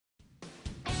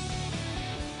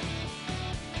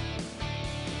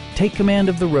Take command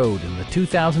of the road in the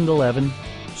 2011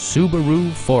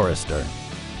 Subaru Forester.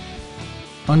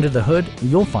 Under the hood,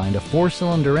 you'll find a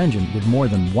 4-cylinder engine with more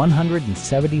than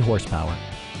 170 horsepower,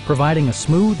 providing a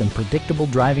smooth and predictable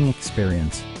driving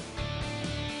experience.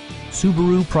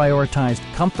 Subaru prioritized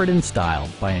comfort and style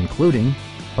by including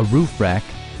a roof rack,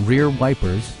 rear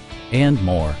wipers, and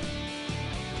more.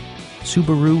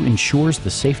 Subaru ensures the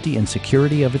safety and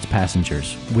security of its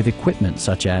passengers with equipment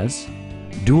such as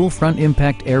dual front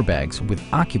impact airbags with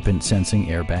occupant sensing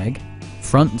airbag,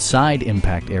 front and side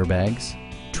impact airbags,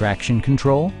 traction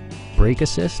control, brake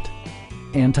assist,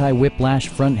 anti-whiplash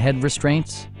front head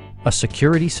restraints, a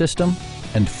security system,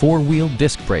 and 4-wheel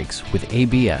disc brakes with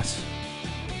ABS.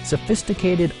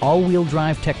 Sophisticated all-wheel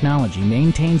drive technology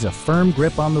maintains a firm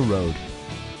grip on the road.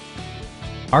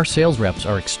 Our sales reps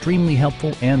are extremely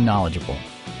helpful and knowledgeable.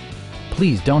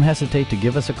 Please don't hesitate to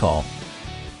give us a call.